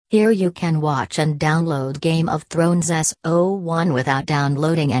Here you can watch and download Game of Thrones S01 without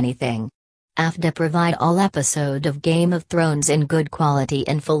downloading anything. Afdah provide all episode of Game of Thrones in good quality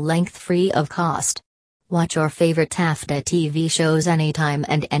and full length free of cost. Watch your favorite Afdah TV shows anytime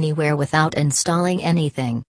and anywhere without installing anything.